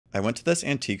I went to this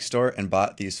antique store and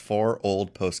bought these 4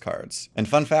 old postcards. And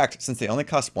fun fact, since they only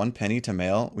cost 1 penny to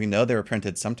mail, we know they were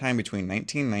printed sometime between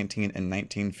 1919 and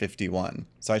 1951.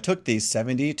 So I took these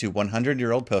 70 to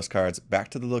 100-year-old postcards back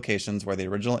to the locations where the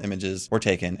original images were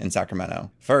taken in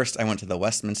Sacramento. First, I went to the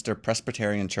Westminster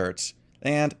Presbyterian Church,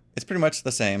 and it's pretty much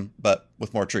the same, but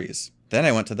with more trees. Then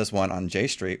I went to this one on J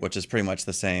Street, which is pretty much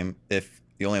the same if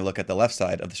you only look at the left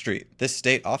side of the street. This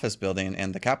state office building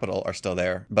and the Capitol are still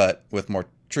there, but with more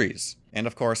trees. And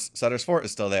of course, Sutter's Fort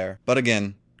is still there, but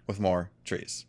again, with more trees.